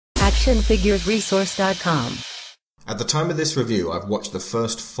actionfiguresresource.com. At the time of this review, I've watched the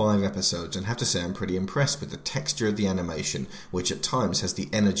first 5 episodes and have to say I'm pretty impressed with the texture of the animation, which at times has the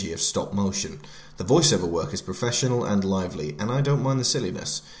energy of stop motion. The voiceover work is professional and lively, and I don't mind the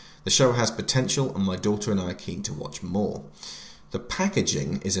silliness. The show has potential, and my daughter and I are keen to watch more. The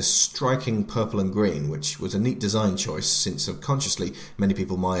packaging is a striking purple and green, which was a neat design choice, since subconsciously many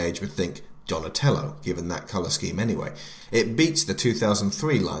people my age would think Donatello, given that colour scheme anyway. It beats the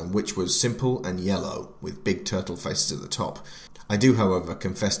 2003 line, which was simple and yellow, with big turtle faces at the top. I do, however,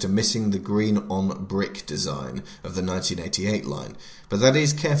 confess to missing the green-on-brick design of the 1988 line, but that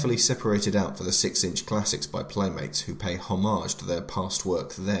is carefully separated out for the 6-inch classics by Playmates, who pay homage to their past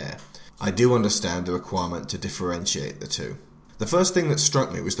work there. I do understand the requirement to differentiate the two. The first thing that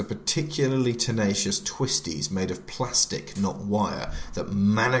struck me was the particularly tenacious twisties made of plastic, not wire, that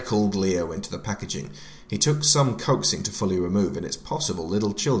manacled Leo into the packaging. He took some coaxing to fully remove, and it's possible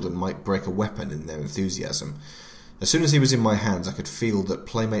little children might break a weapon in their enthusiasm. As soon as he was in my hands, I could feel that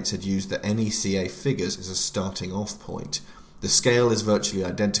Playmates had used the NECA figures as a starting off point. The scale is virtually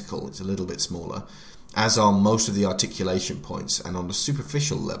identical, it's a little bit smaller, as are most of the articulation points, and on the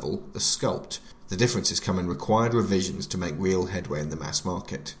superficial level, the sculpt. The differences come in required revisions to make real headway in the mass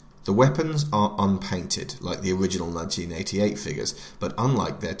market. The weapons are unpainted, like the original 1988 figures, but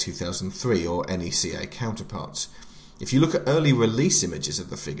unlike their 2003 or NECA counterparts. If you look at early release images of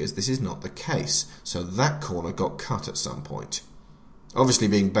the figures, this is not the case, so that corner got cut at some point. Obviously,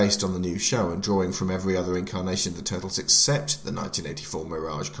 being based on the new show and drawing from every other incarnation of the Turtles except the 1984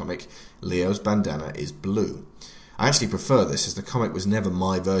 Mirage comic, Leo's bandana is blue. I actually prefer this, as the comic was never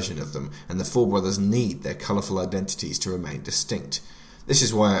my version of them, and the four brothers need their colourful identities to remain distinct. This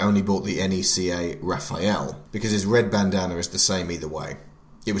is why I only bought the NECA Raphael, because his red bandana is the same either way.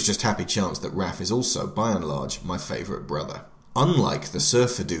 It was just happy chance that Raph is also, by and large, my favourite brother. Unlike the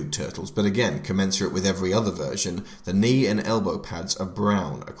Surfer Dude Turtles, but again commensurate with every other version, the knee and elbow pads are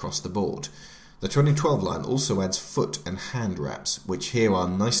brown across the board. The 2012 line also adds foot and hand wraps, which here are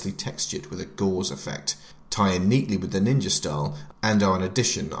nicely textured with a gauze effect, tie in neatly with the ninja style, and are an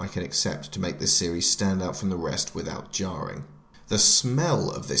addition I can accept to make this series stand out from the rest without jarring. The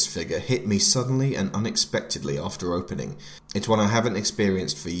smell of this figure hit me suddenly and unexpectedly after opening. It's one I haven't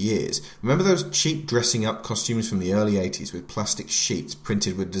experienced for years. Remember those cheap dressing up costumes from the early 80s with plastic sheets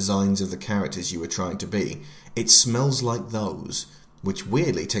printed with designs of the characters you were trying to be? It smells like those, which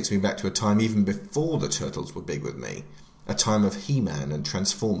weirdly takes me back to a time even before the Turtles were big with me. A time of He-Man and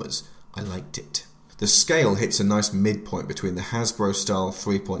Transformers. I liked it. The scale hits a nice midpoint between the Hasbro-style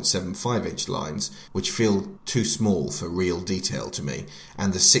 3.75-inch lines, which feel too small for real detail to me,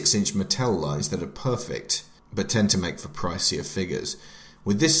 and the 6-inch Mattel lines that are perfect, but tend to make for pricier figures.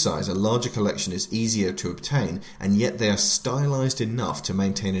 With this size, a larger collection is easier to obtain, and yet they are stylized enough to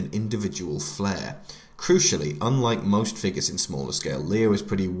maintain an individual flair. Crucially, unlike most figures in smaller scale, Leo is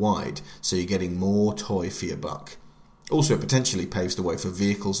pretty wide, so you're getting more toy for your buck. Also, it potentially paves the way for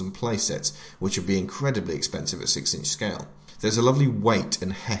vehicles and playsets, which would be incredibly expensive at 6-inch scale. There's a lovely weight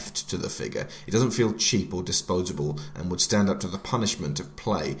and heft to the figure. It doesn't feel cheap or disposable, and would stand up to the punishment of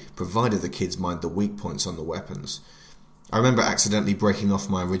play, provided the kids mind the weak points on the weapons. I remember accidentally breaking off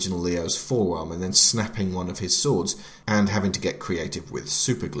my original Leo's forearm and then snapping one of his swords, and having to get creative with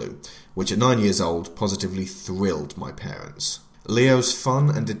superglue, which at 9 years old positively thrilled my parents. Leo's fun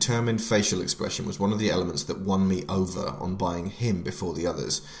and determined facial expression was one of the elements that won me over on buying him before the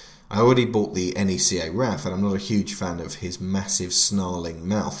others. I already bought the NECA Raph, and I'm not a huge fan of his massive snarling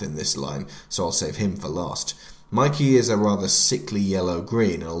mouth in this line, so I'll save him for last. Mikey is a rather sickly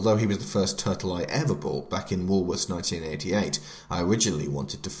yellow-green, and although he was the first turtle I ever bought back in Woolworth's 1988, I originally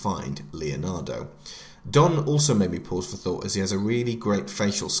wanted to find Leonardo. Don also made me pause for thought, as he has a really great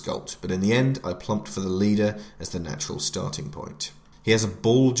facial sculpt, but in the end I plumped for the leader as the natural starting point. He has a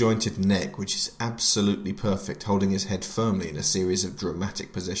ball-jointed neck which is absolutely perfect, holding his head firmly in a series of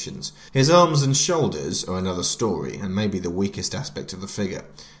dramatic positions. His arms and shoulders are another story, and maybe the weakest aspect of the figure.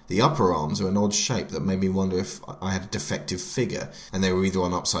 The upper arms are an odd shape that made me wonder if I had a defective figure, and they were either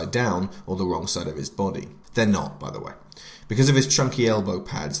on upside down or the wrong side of his body. They're not, by the way. Because of his chunky elbow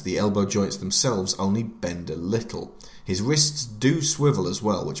pads, the elbow joints themselves only bend a little. His wrists do swivel as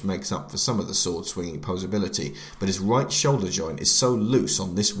well, which makes up for some of the sword-swinging posability, but his right shoulder joint is so loose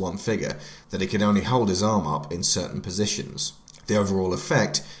on this one figure that he can only hold his arm up in certain positions. The overall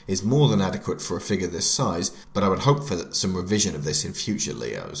effect is more than adequate for a figure this size, but I would hope for some revision of this in future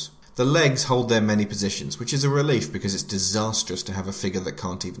Leos. The legs hold their many positions, which is a relief because it's disastrous to have a figure that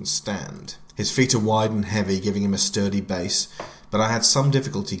can't even stand. His feet are wide and heavy, giving him a sturdy base, but I had some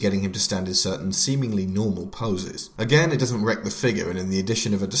difficulty getting him to stand in certain seemingly normal poses. Again, it doesn't wreck the figure, and in the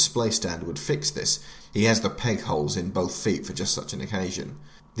addition of a display stand would fix this. He has the peg holes in both feet for just such an occasion.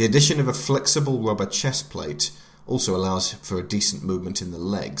 The addition of a flexible rubber chest plate also allows for a decent movement in the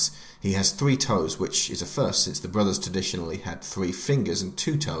legs. He has 3 toes, which is a first since the brothers traditionally had 3 fingers and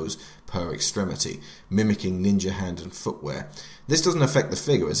 2 toes per extremity, mimicking ninja hand and footwear. This doesn't affect the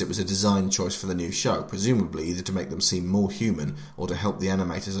figure as it was a design choice for the new show, presumably either to make them seem more human or to help the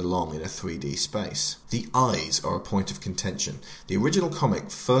animators along in a 3D space. The eyes are a point of contention. The original comic,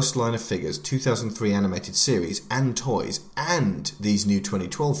 first line of figures, 2003 animated series and toys, and these new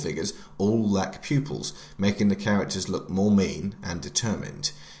 2012 figures all lack pupils, making the characters look more mean and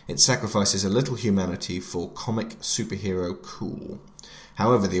determined. It sacrifices a little humanity for comic superhero cool.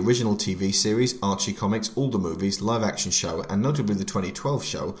 However, the original TV series, Archie comics, all the movies, live-action show, and notably the 2012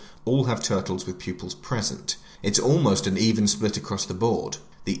 show, all have turtles with pupils present. It's almost an even split across the board.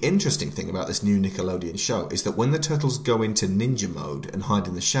 The interesting thing about this new Nickelodeon show is that when the turtles go into ninja mode and hide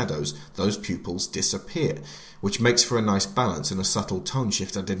in the shadows, those pupils disappear, which makes for a nice balance and a subtle tone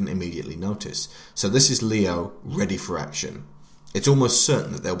shift I didn't immediately notice. So this is Leo, ready for action. It's almost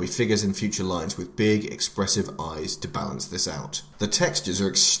certain that there'll be figures in future lines with big, expressive eyes to balance this out. The textures are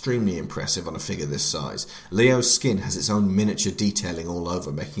extremely impressive on a figure this size. Leo's skin has its own miniature detailing all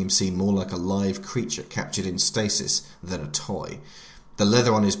over, making him seem more like a live creature captured in stasis than a toy. The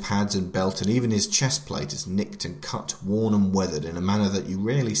leather on his pads and belt and even his chest plate is nicked and cut, worn and weathered in a manner that you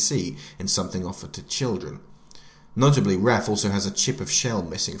rarely see in something offered to children. Notably, Raph also has a chip of shell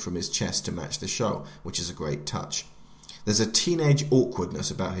missing from his chest to match the show, which is a great touch. There's a teenage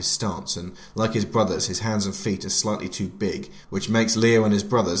awkwardness about his stance, and like his brothers, his hands and feet are slightly too big, which makes Leo and his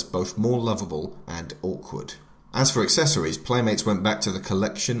brothers both more lovable and awkward. As for accessories, Playmates went back to the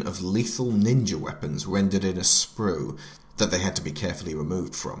collection of lethal ninja weapons rendered in a sprue that they had to be carefully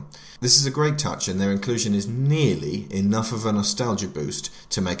removed from. This is a great touch, and their inclusion is nearly enough of a nostalgia boost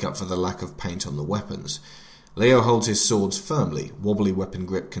to make up for the lack of paint on the weapons. Leo holds his swords firmly. Wobbly weapon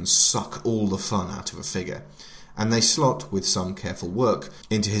grip can suck all the fun out of a figure, and they slot, with some careful work,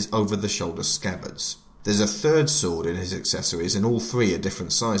 into his over-the-shoulder scabbards. There's a third sword in his accessories, and all 3 are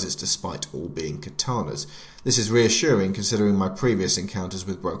different sizes despite all being katanas. This is reassuring considering my previous encounters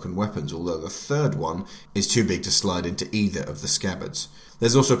with broken weapons, although the third one is too big to slide into either of the scabbards.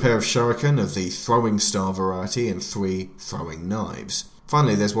 There's also a pair of shuriken of the throwing star variety and 3 throwing knives.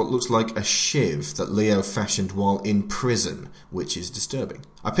 Finally, there's what looks like a shiv that Leo fashioned while in prison, which is disturbing.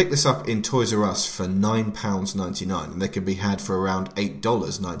 I picked this up in Toys R Us for £9.99, and they can be had for around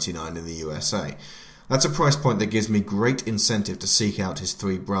 $8.99 in the USA. That's a price point that gives me great incentive to seek out his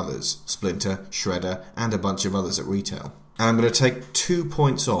 3 brothers, Splinter, Shredder, and a bunch of others at retail. And I'm going to take 2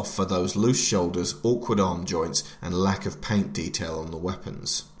 points off for those loose shoulders, awkward arm joints, and lack of paint detail on the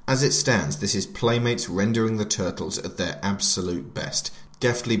weapons. As it stands, this is Playmates rendering the turtles at their absolute best,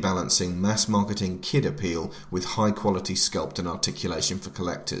 deftly balancing mass-marketing kid appeal with high-quality sculpt and articulation for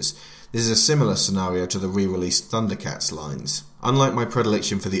collectors. This is a similar scenario to the re-released Thundercats lines. Unlike my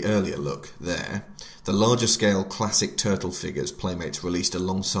predilection for the earlier look there, the larger-scale classic turtle figures Playmates released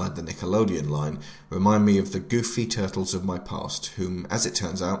alongside the Nickelodeon line remind me of the goofy turtles of my past, whom, as it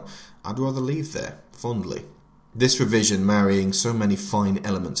turns out, I'd rather leave there, fondly. This revision, marrying so many fine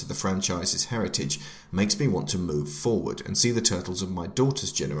elements of the franchise's heritage, makes me want to move forward and see the turtles of my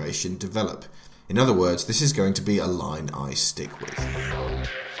daughter's generation develop. In other words, this is going to be a line I stick with.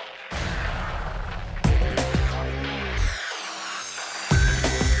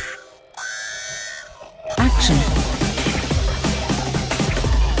 Action.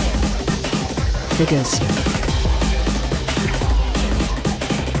 Figures.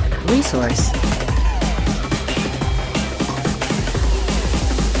 Resource.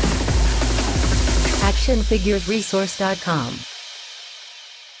 actionfiguresresource.com